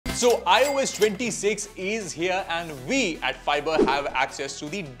So iOS 26 is here and we at Fiiber have access to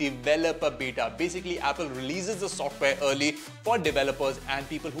the developer beta. Basically, Apple releases the software early for developers and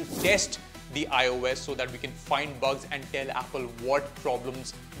people who test the iOS so that we can find bugs and tell Apple what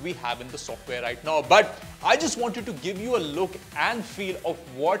problems we have in the software right now. But I just wanted to give you a look and feel of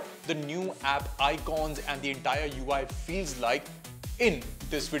what the new app icons and the entire UI feels like in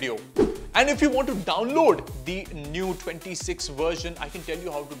this video. And if you want to download the new 26 version, I can tell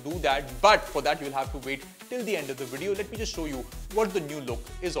you how to do that. But for that, you'll have to wait till the end of the video. Let me just show you what the new look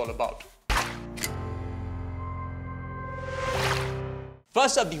is all about.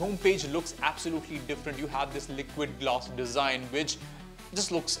 First up, the homepage looks absolutely different. You have this liquid glass design, which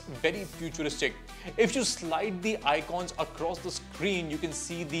just looks very futuristic. If you slide the icons across the screen, you can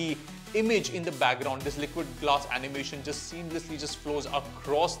see the image in the background. This liquid glass animation just seamlessly just flows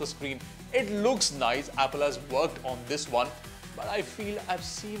across the screen. It looks nice. Apple has worked on this one, but I feel I've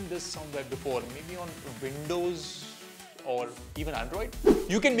seen this somewhere before, maybe on Windows or even Android.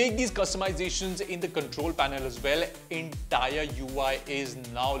 You can make these customizations in the control panel as well. Entire UI is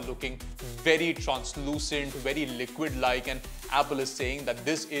now looking very translucent, very liquid-like, and Apple is saying that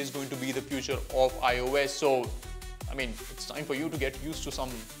this is going to be the future of iOS. So, I mean, it's time for you to get used to some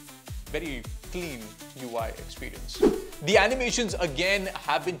very clean UI experience. The animations again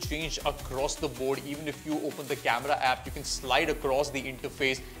have been changed across the board. Even if you open the camera app, you can slide across the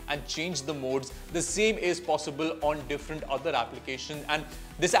interface and change the modes. The same is possible on different other applications. And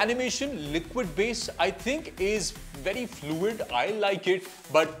this animation, liquid base, I think is very fluid. I like it,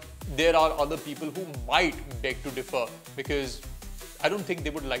 but there are other people who might beg to differ because I don't think they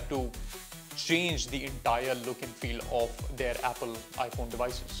would like to change the entire look and feel of their Apple iPhone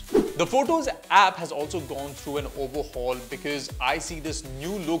devices. The Photos app has also gone through an overhaul because I see this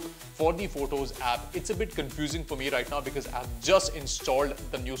new look for the Photos app. It's a bit confusing for me right now because I've just installed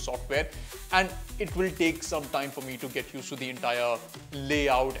the new software and it will take some time for me to get used to the entire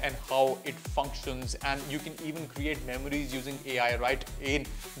layout and how it functions, and you can even create memories using AI right in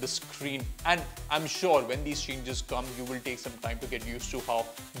the screen. And I'm sure when these changes come, you will take some time to get used to how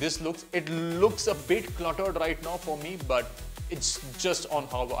this looks. It looks a bit cluttered right now for me, but it's just on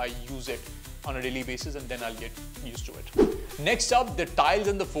how I use it on a daily basis, and then I'll get used to it. Next up, the tiles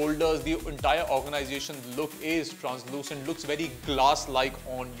and the folders. The entire organization look is translucent, looks very glass-like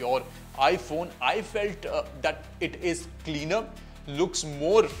on your iPhone. I felt that it is cleaner, looks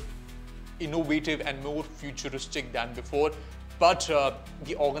more innovative and more futuristic than before. But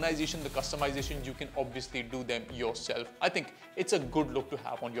the organization, the customization, you can obviously do them yourself. I think it's a good look to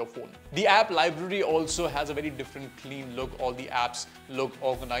have on your phone. The app library also has a very different clean look. All the apps look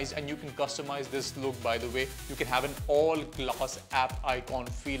organized and you can customize this look, by the way. You can have an all glass app icon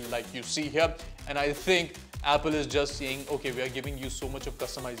feel like you see here. And I think Apple is just saying, okay, we are giving you so much of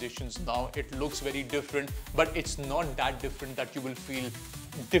customizations now. It looks very different, but it's not that different that you will feel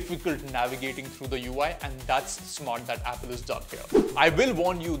difficult navigating through the UI, and that's smart that Apple has done here. I will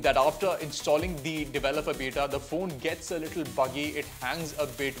warn you that after installing the developer beta, the phone gets a little buggy. It hangs a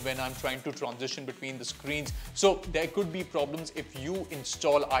bit when I'm trying to transition between the screens. So there could be problems if you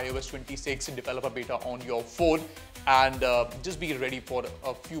install iOS 26 developer beta on your phone, and just be ready for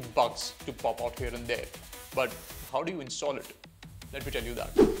a few bugs to pop out here and there. But how do you install it? Let me tell you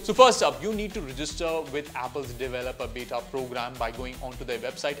that. So first up, you need to register with Apple's developer beta program by going onto their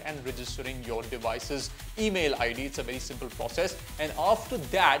website and registering your device's email ID. It's a very simple process. And after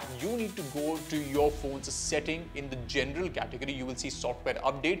that, you need to go to your phone's setting. In the general category, you will see software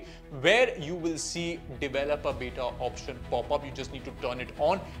update, where you will see developer beta option pop up. You just need to turn it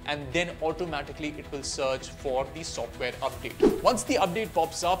on, and then automatically it will search for the software update. Once the update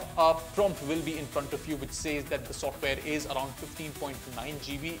pops up, a prompt will be in front of you which says that the software is around 15.9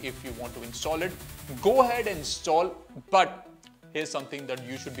 GB. If you want to install it, go ahead and install. But here's something that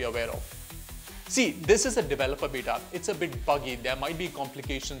you should be aware of. See, this is a developer beta. It's a bit buggy. There might be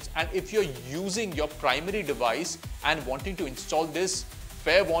complications. And if you're using your primary device and wanting to install this,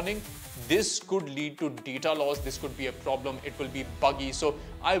 fair warning, this could lead to data loss. This could be a problem. It will be buggy. So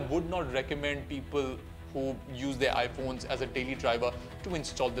I would not recommend people who use their iPhones as a daily driver to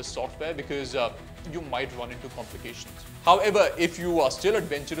install this software because you might run into complications. However, if you are still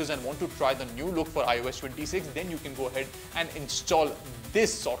adventurous and want to try the new look for iOS 26, then you can go ahead and install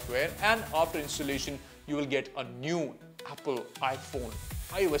this software, and after installation, you will get a new Apple iPhone,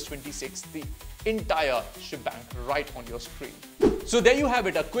 iOS 26, the entire shebang right on your screen. So there you have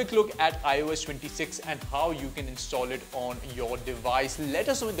it, a quick look at iOS 26 and how you can install it on your device. Let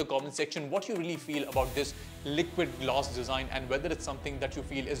us know in the comment section what you really feel about this liquid glass design and whether it's something that you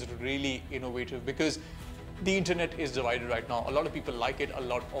feel is really innovative, because The internet is divided right now. A lot of people like it, a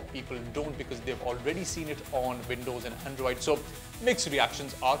lot of people don't because they've already seen it on Windows and Android. So mixed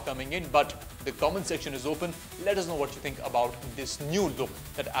reactions are coming in, but the comment section is open. Let us know what you think about this new look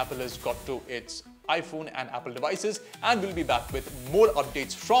that Apple has got to its iPhone and Apple devices, and we'll be back with more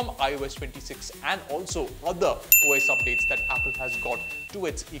updates from iOS 26 and also other OS updates that Apple has got to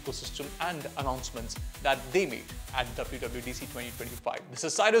its ecosystem and announcements that they made at WWDC 2025. This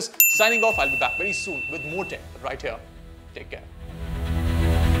is Cyrus signing off. I'll be back very soon with more tech right here. Take care.